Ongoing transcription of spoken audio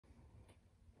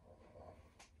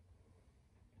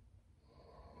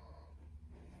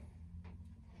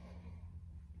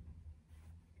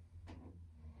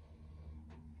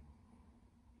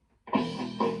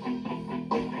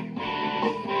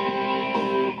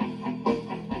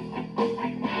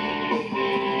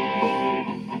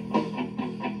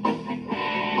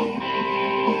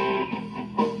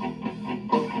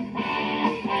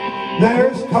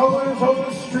There's colors on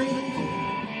the street,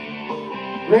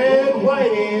 red,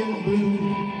 white, and blue.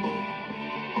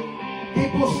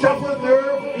 People shuffling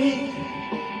their feet,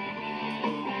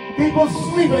 people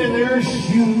sleeping in their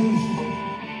shoes.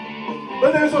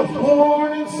 But there's a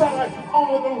warning sign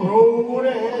on the road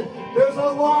ahead. There's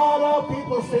a lot of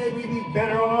people say we'd be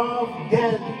better off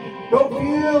dead. Don't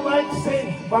feel like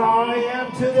saying, but I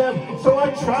am to them. So I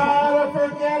try to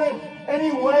forget it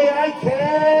any way I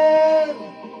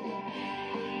can.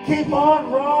 Keep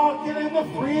on rocking in the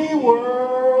free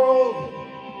world.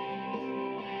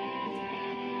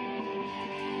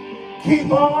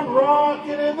 Keep on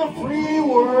rocking in the free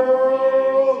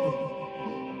world.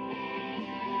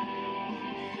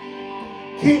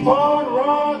 Keep on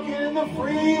rocking in the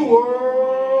free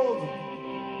world.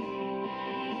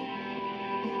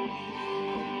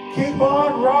 Keep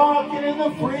on rocking in the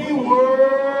free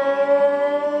world.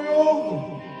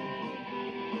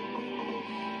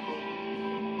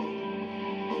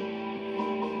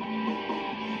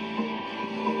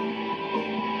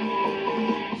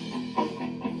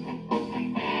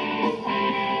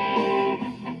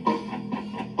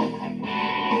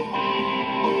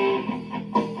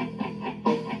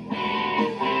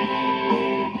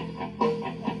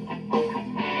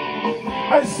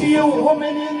 I see a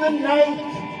woman in the night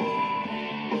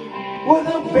with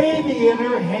a baby in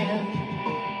her hand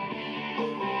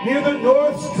near the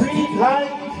North Street light,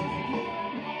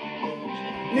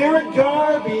 near a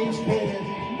garbage can.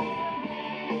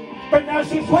 But now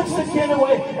she puts the kid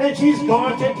away and she's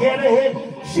gone to get ahead.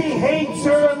 She hates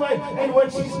her life and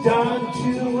what she's done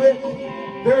to it.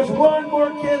 There's one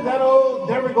more kid that'll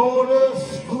never go to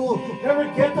school, never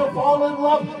get to fall in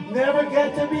love, never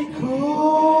get to be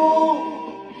cool.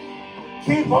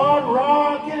 Keep on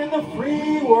rocking in the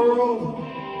free world.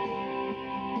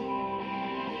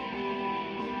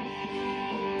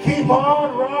 Keep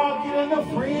on rocking in the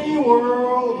free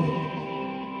world.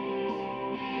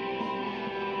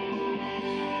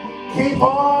 Keep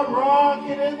on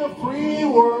rocking in the free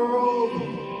world.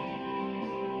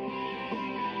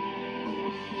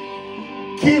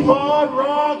 Keep on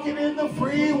rocking in the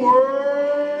free world.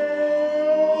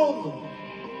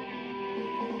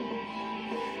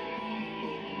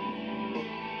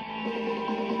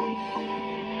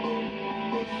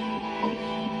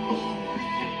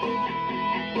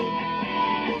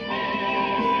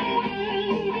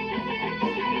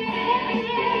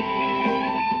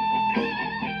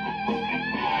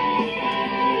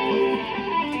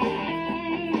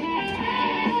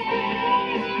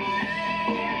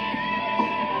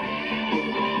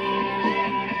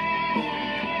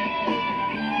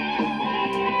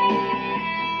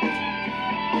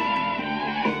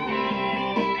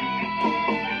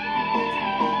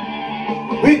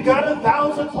 We've got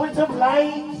 1,000 points of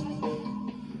light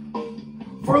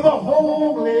for the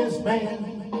homeless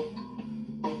man.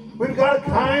 We've got a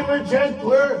kinder,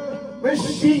 gentler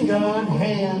machine gun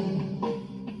hand.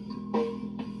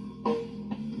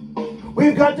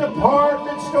 We've got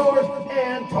department stores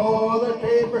and toilet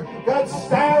paper. Got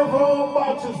styrofoam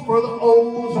boxes for the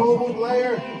ozone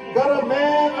layer. Got a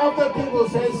man of the people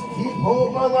says keep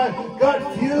hope alive.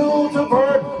 Got fuel to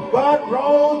burn. Got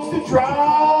roads to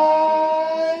drive.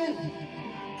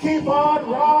 Keep on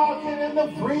rocking in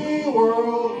the free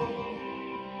world.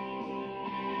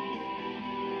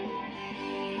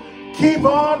 Keep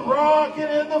on rocking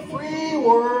in the free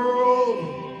world.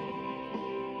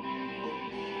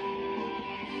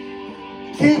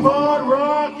 Keep on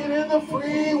rocking in the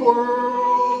free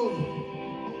world.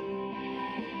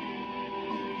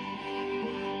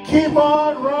 Keep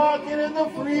on rocking in the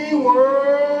free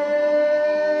world.